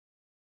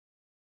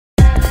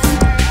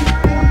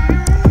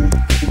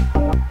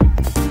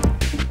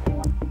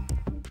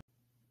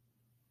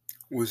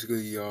What's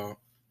good, y'all?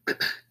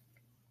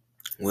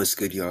 What's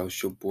good, y'all?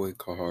 It's your boy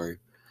Kahari,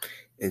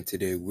 and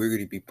today we're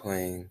gonna be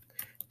playing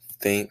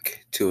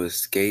Think to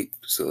Escape.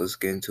 So let's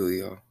get into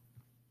it,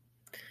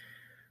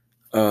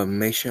 y'all.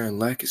 Make sure and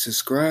like and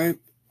subscribe.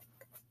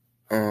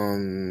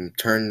 Turn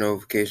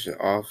notification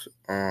off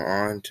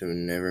on to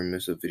never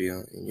miss a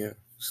video. And yeah,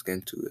 let's get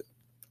into it.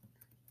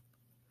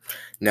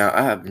 Now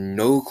I have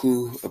no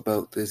clue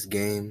about this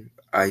game.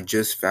 I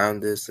just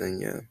found this,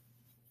 and yeah.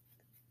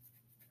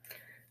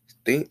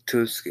 Think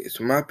to escape.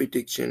 So my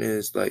prediction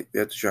is like we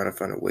have to try to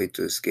find a way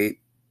to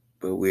escape,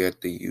 but we have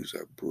to use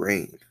our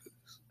brain.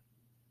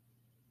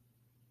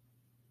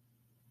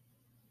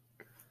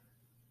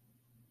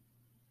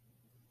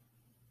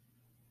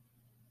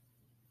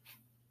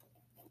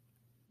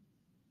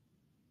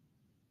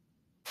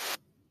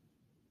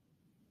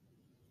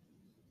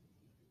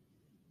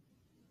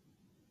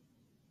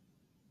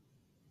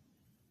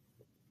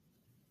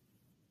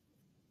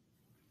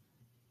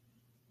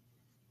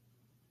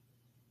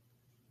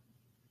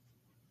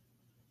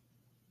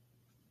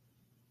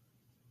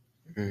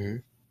 Mm-hmm.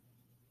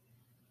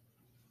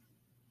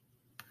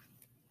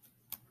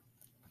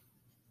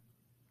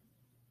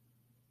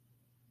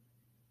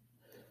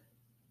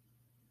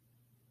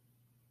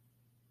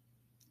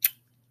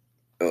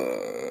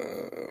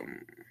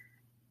 Um.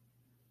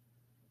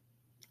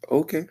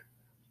 Okay.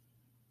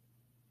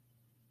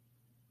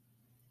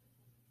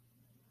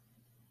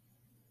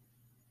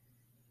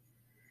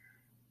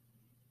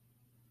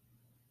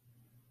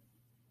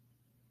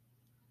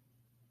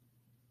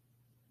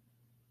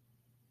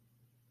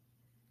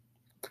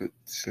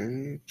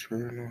 Continue.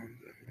 Turn on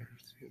the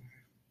mercy.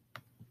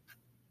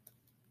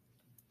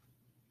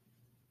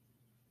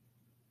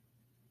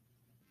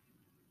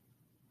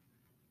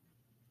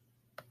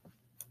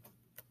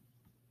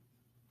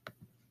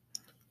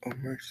 Oh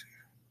mercy.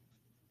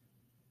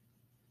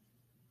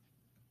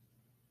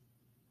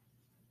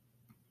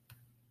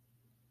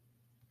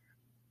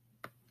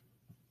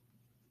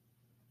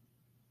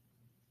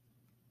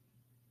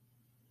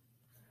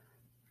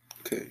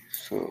 Okay.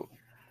 So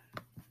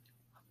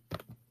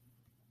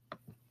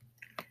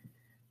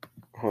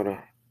hold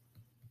on.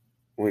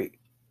 Wait.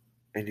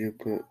 I need to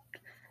put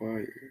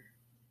fire.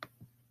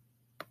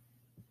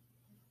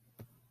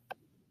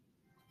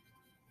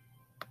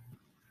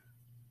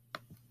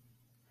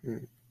 Hmm.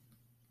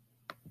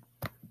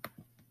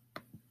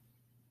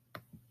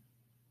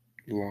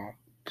 Locked.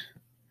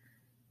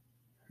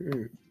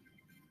 Hmm.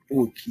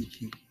 Oh,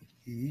 key.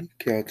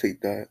 Okay, I'll take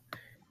that.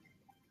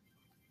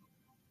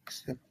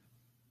 Step.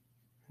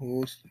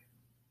 What's the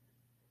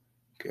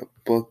okay,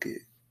 a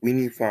bucket? We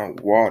need to find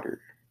water.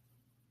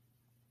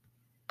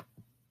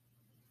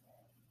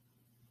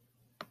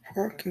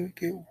 Where can we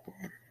get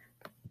water?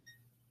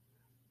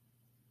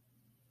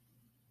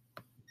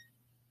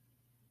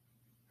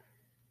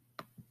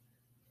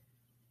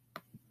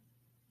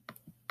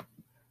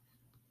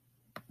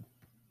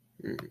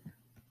 Hmm.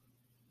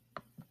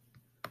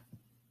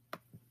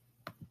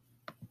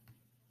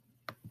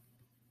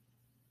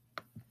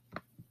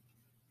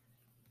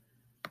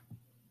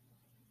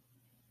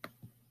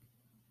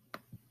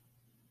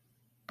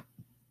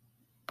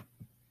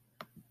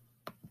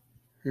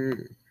 Hmm.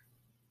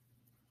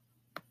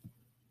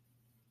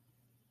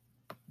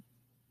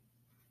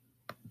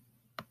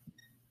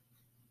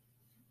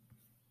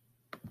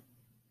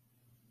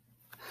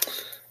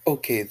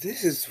 Okay,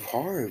 this is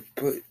hard,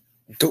 but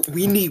don't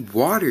we need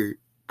water?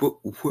 But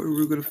where are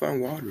we gonna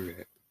find water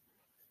at?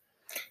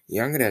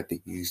 Yeah, I'm gonna have to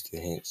use the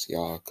hints,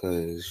 y'all,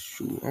 cause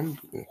shoot, I'm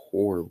doing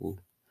horrible.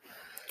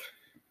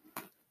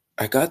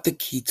 I got the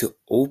key to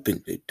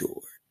open the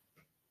door.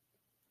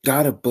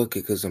 Got a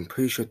bucket, cause I'm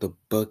pretty sure the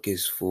bucket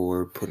is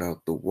for putting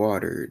out the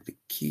water. The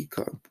key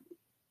card.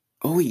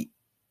 Oh wait,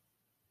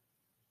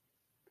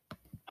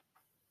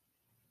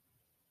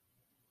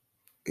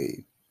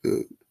 hey, uh,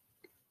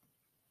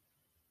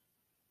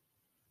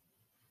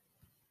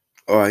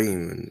 oh I didn't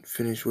even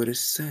finish what it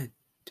said.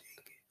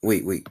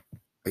 Wait.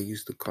 I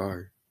used the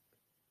card.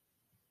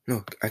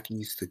 No, I can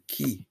use the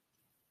key.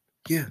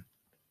 Yeah.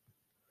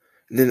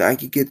 Then I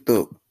could get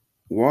the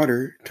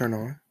water turn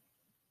on.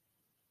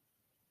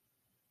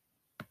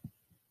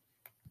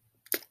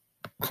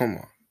 Come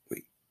on.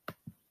 Wait.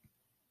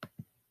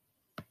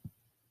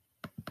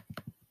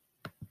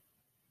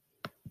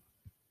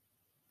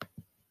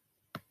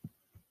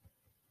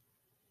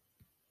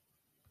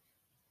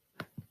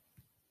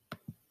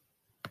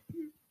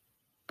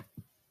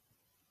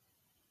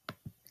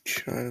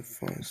 Trying to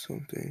find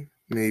something.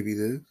 Maybe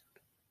this.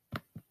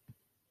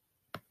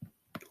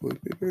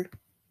 Toilet paper.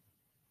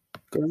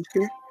 Garbage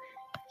can.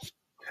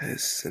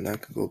 Yes, and I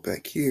could go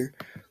back here.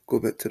 Go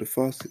back to the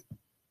faucet.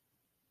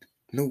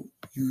 No,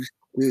 use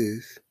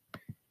this.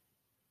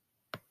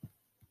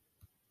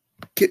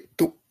 Get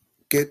the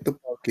get the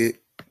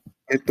bucket.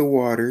 Get the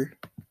water.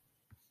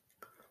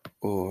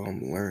 Oh,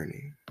 I'm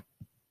learning.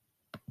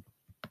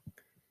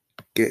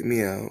 Get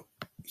me out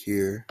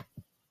here.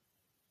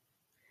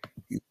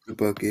 Use the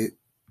bucket.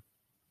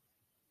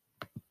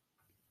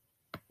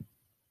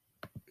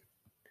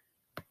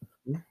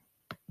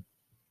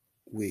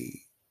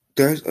 Wait.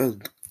 There's a.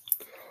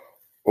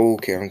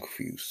 Okay, I'm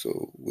confused.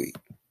 So wait.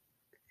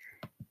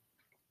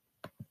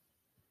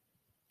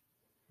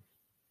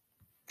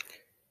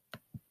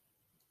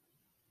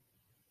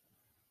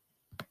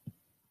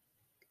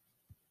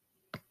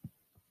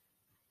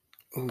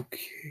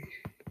 Okay.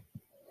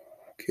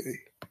 Okay.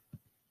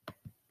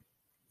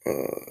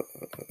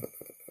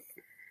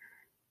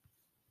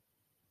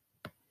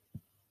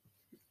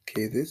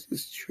 Okay, this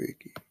is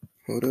tricky.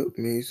 Hold up,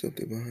 maybe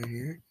something behind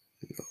here?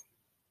 No.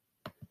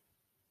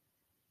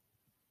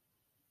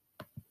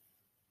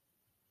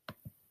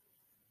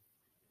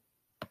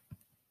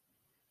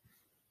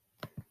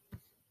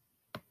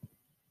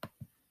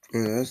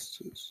 Oh, that's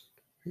just.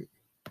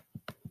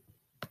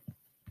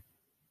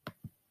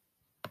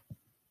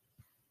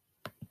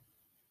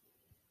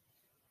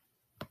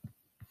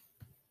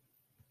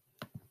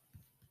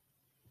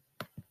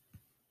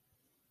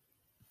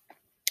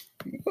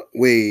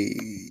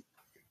 Wait.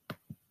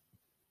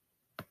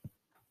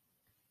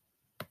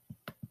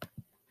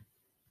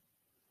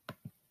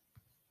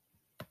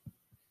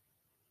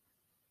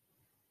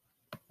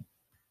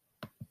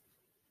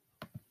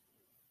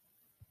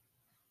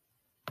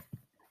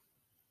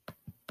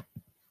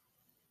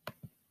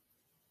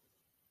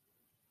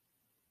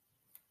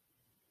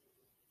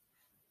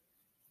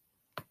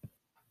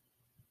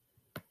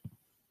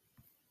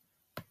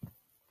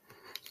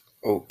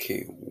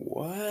 Okay,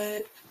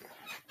 what?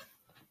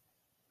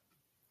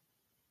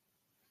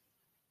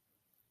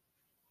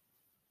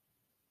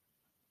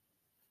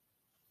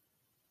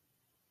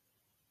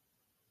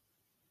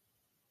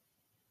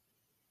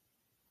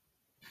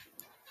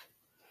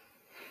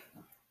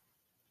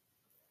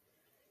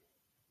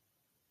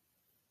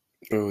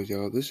 Oh,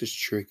 y'all, this is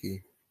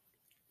tricky.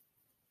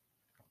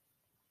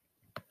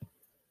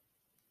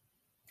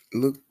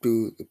 Look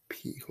through the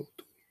P hole.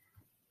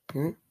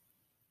 Huh?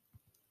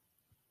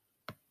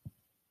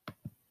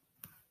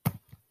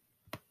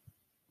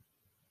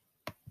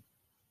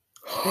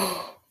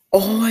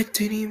 Oh, I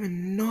didn't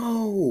even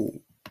know.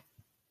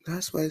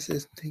 That's why it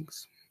says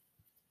things.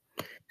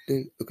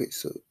 Then okay,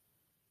 so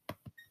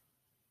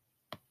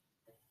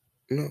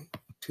no,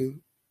 2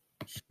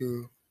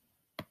 0.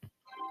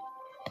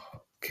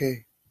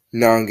 Okay,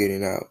 now I'm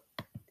getting out.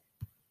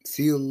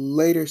 See you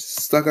later,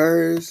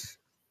 suckers.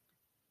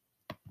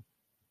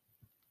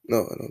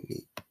 No, I don't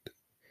need.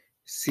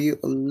 See you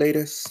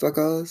later,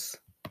 suckers.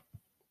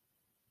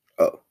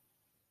 Oh,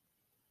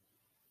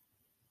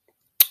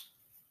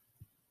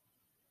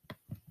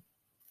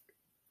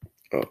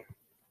 oh.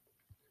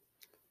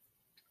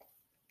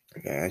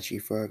 I actually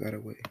thought I got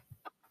away.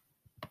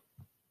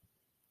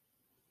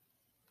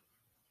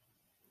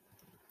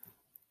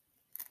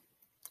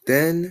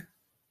 Then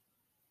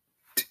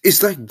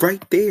it's like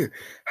right there.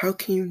 How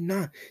can you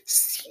not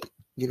see?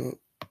 You know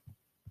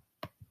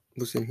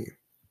what's in here?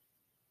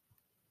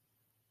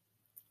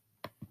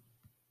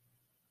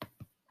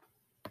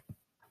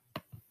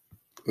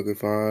 Okay,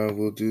 fine.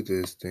 We'll do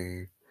this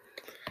thing.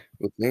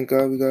 Well, thank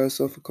God we got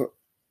ourselves a car.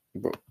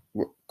 Bro,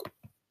 bro,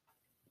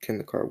 can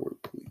the car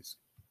work, please?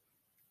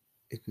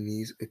 It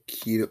needs a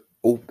key to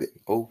open.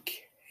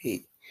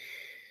 Okay.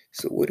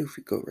 So what if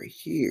we go right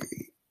here?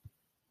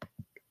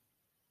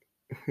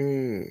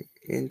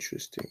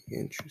 Interesting.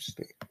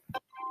 Interesting.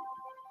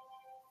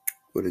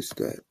 What is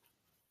that?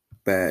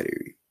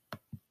 Battery.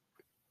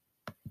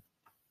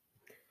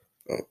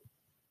 Oh,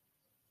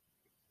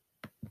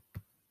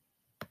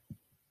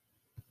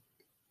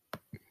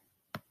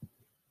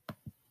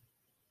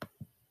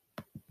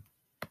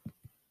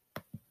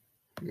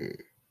 hmm.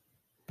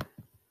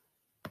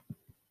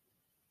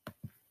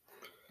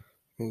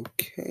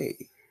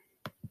 Okay.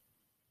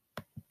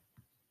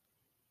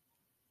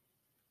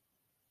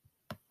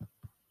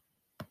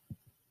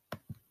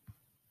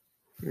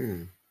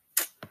 Hmm.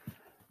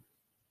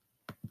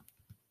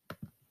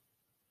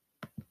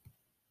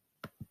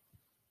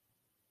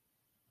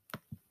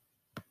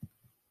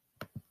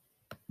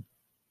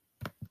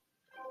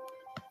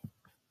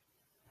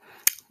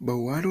 But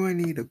why do I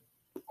need a?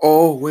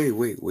 Oh,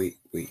 wait.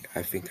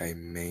 I think I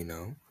may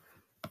know.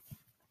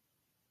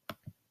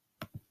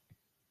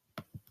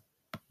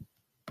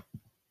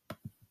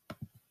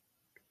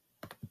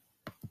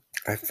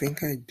 I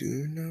think I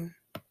do know.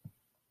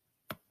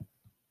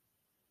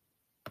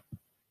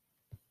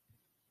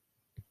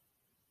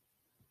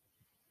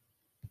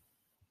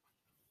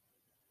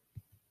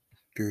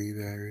 3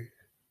 batteries.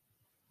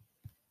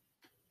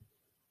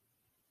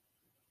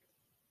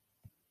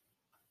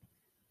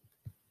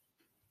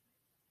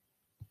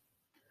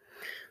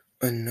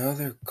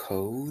 Another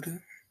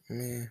code?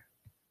 Man.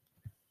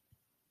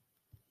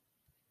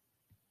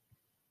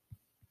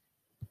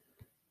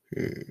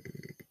 Hmm.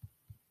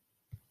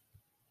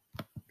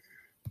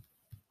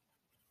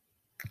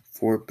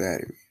 4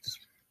 batteries.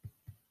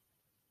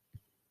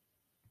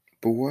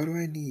 But what do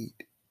I need?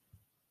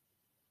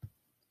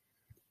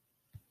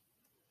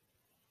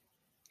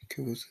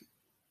 Okay, what's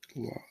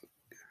lock?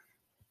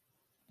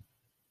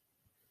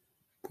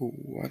 But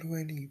why do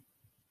I need?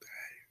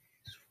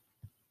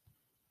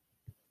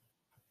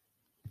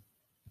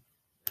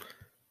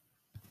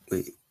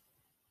 Wait.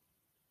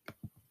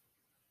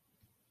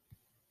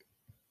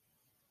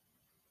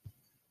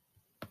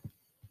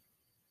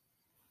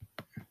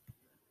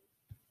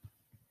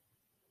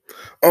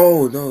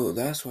 Oh no,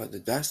 that's why.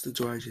 That's the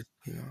door I just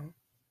came out.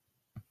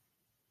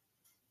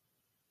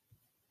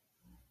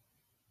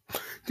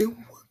 Then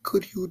what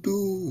could you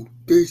do?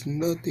 There's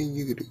nothing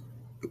you could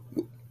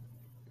do.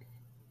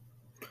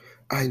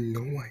 I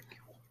know I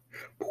knew.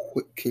 But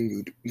what can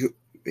you do?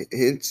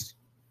 It's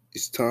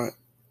time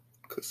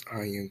because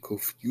I am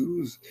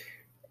confused.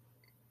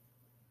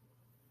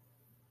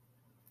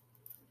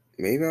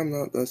 Maybe I'm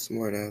not that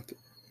smart after.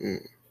 Hmm.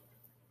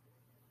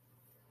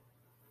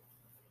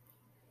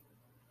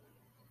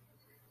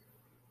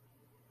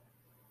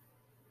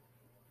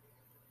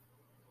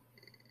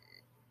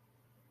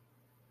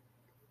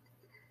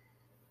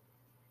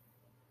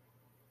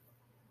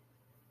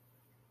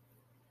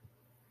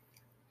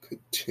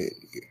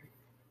 Continue.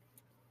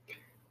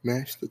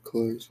 Match the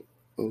colors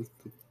of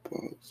the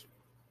box.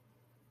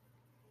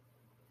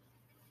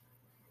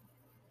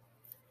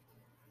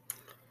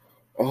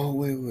 Oh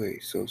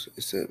wait. So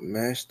it said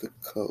match the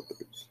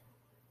colors.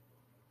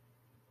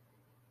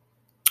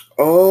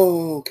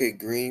 Oh, okay.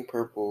 Green,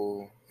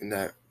 purple, and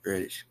that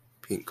reddish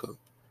pink color.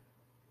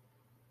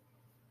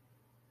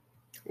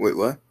 Wait,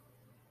 what?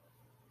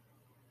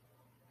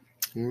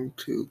 1,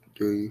 2,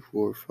 3,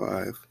 4,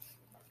 5.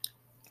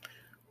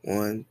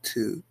 1,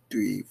 2,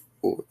 3,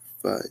 4,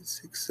 5,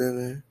 6,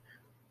 7,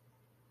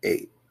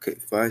 8. Okay,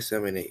 5,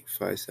 7, 8.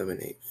 5, 7,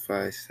 8.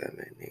 5,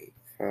 7, 8.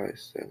 5,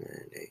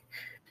 7, 8.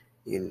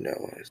 You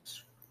know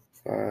it's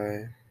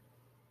 5,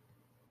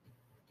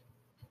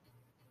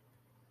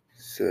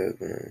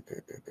 7,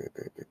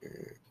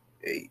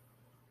 8.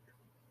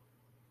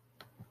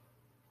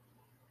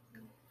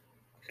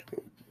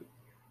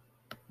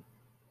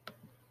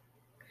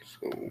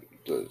 So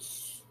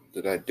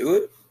did I do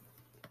it?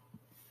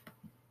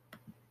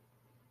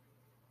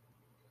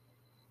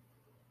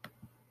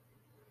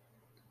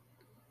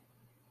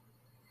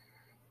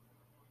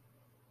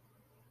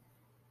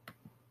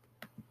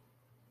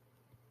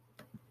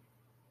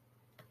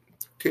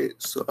 Okay,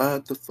 so I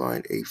have to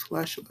find a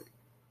flashlight.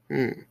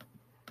 Hmm.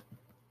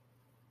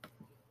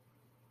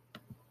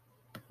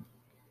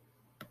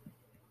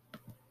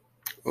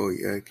 Oh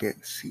yeah, I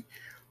can't see.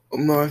 Oh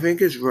no, I think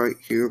it's right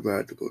here, but I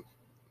have to go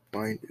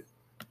find it.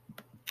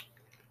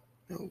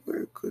 Now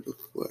where could a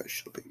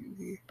flashlight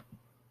be?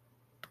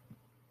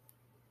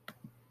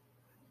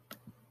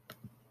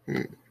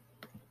 Hmm.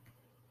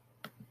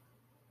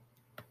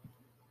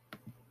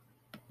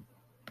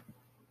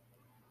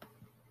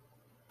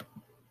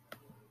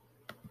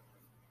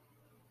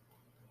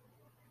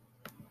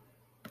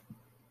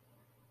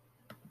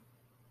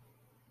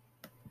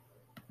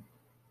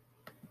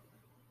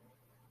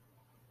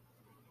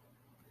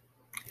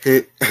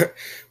 Hint.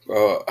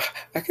 Bro,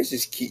 I can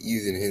just keep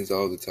using hints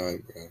all the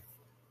time, bro.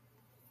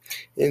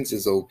 Hints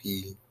is OP.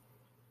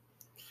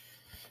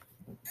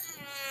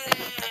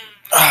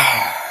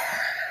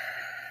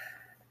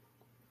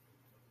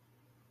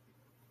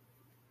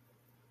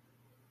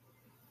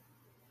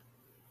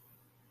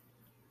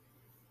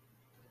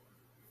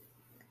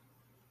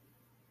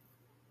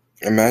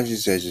 Imagine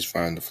if I just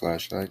find the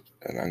flashlight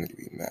and I'm gonna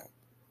be mad.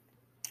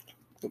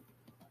 The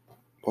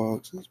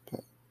box is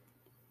back.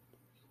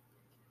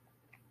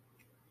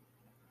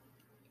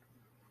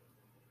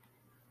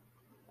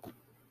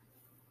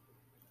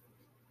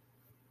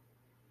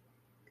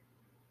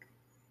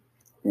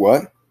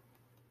 What?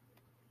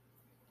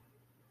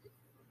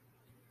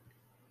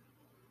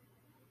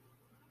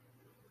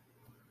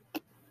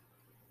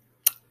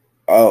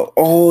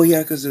 Oh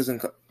yeah, because there's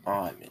oh,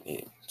 I'm an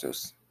idiot.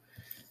 Just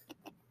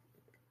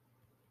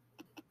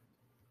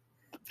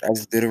I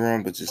just did it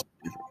wrong, but just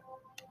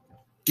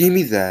give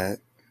me that.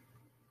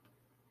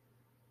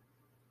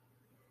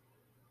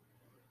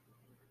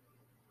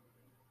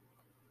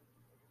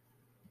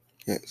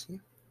 Yes.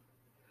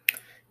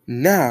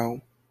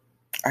 Now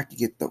I can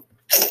get the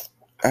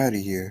out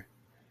of here.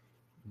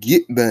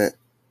 Get back.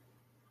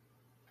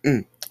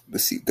 Mm.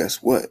 But see,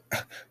 guess what?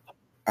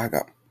 I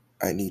got.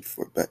 I need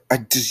 4 I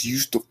just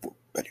used the 4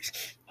 batteries.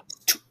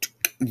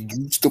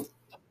 Use the.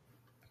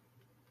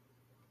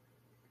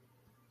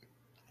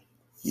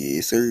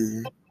 Yes,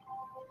 sir.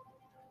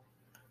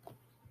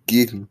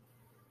 Give me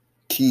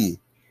key.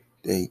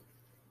 Then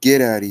get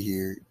out of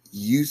here.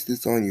 Use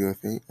this on you. I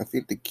think. I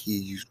think the key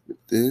used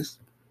with this.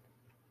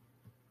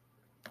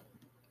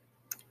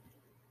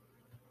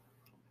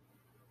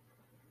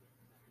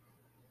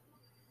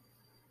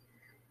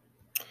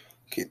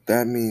 Okay,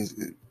 that means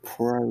it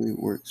probably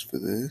works for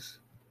this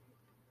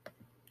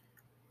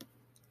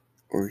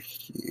or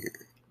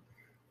here.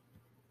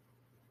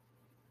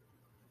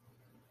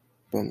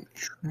 But I'm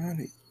trying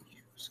to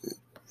use it.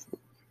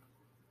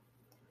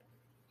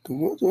 Then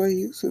what do I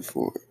use it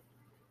for?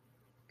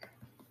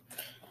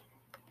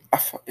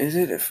 Is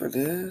it for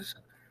this?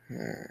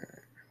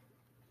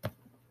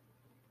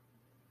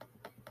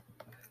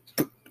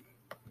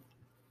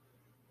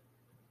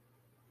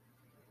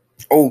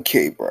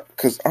 Okay, bro.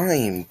 Cause I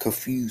am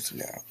confused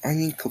now. I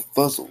mean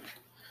confuzzled.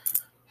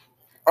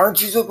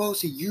 Aren't you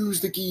supposed to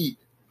use the key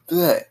for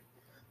that?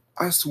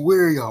 I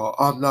swear, y'all,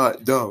 I'm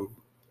not dumb.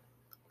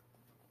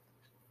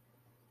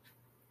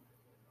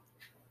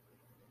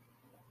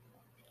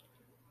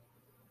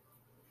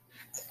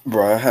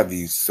 Bro, I have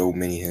used so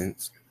many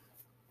hints.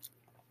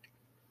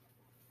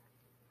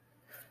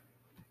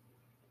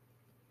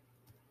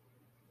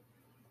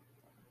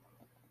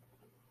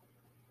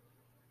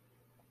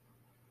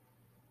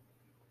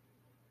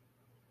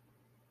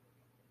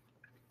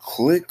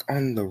 Click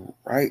on the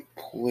right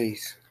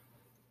place.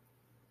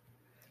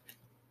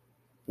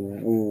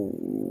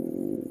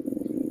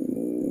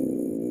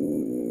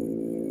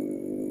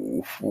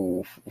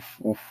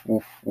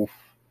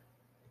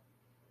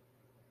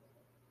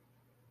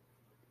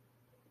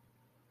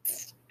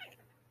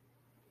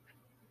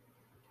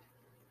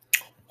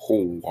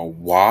 Oh,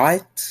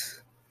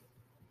 what?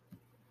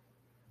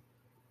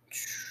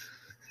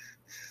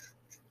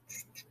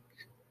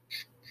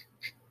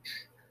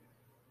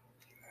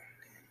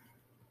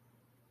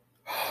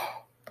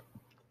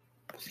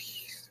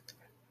 Please.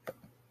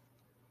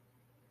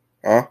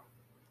 Huh?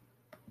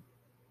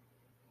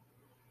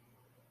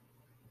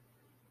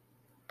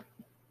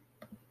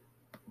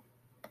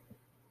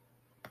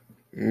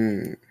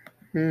 Hmm.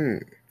 Hmm.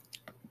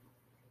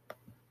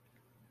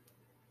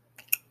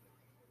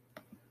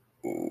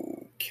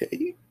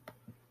 Okay.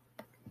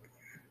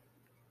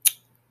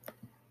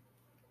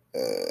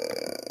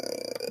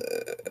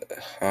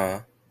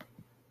 Huh?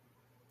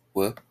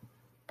 What?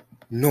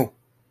 No.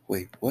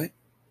 Wait, what?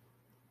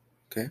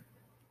 Okay.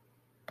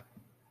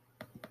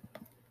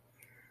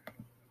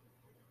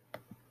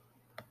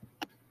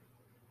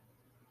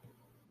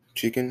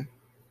 Chicken.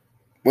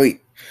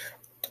 Wait.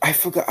 I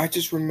forgot. I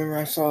just remember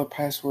I saw a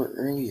password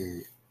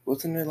earlier.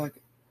 Wasn't it like.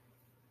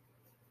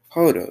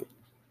 Hold up.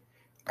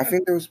 I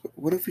think there was.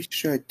 What if we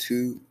tried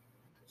 2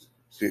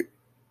 0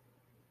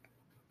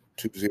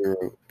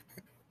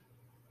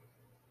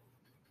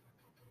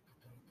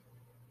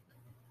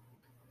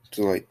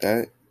 to like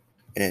that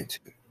and 2?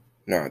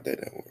 No, that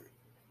didn't work.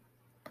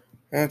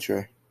 I'll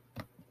try.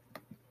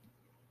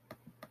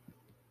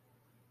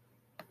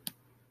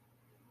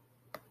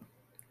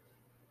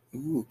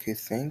 Ooh, okay,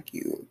 thank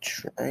you.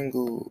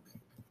 Triangle.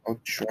 Oh,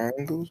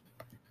 triangles?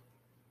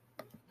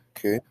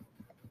 Okay.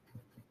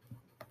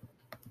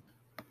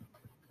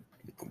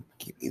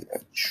 Give me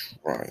that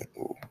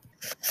triangle.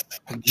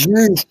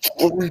 Yes!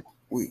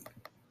 Wait,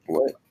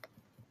 what?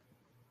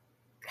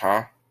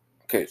 Huh?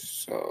 Okay,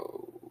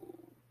 so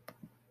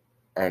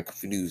I'm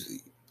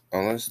confused.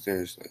 Unless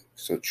there's like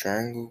so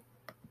triangle.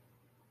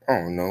 I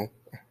don't know.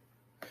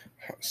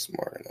 Not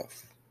smart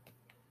enough.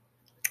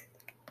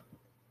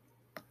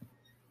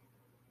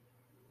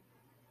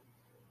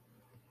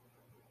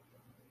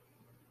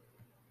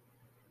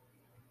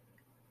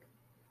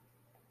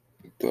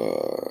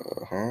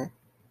 Huh?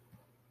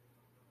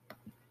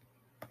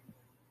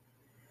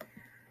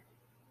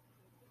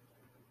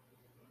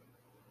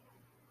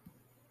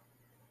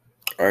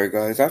 Alright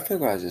guys, I feel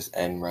like I just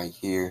end right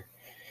here.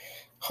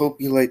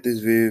 Hope you like this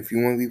video. If you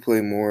want me to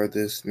play more of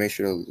this, make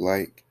sure to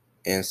like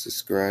and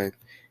subscribe.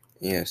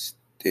 Yeah,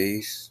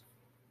 stay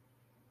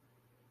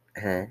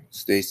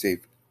safe.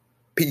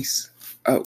 Peace out.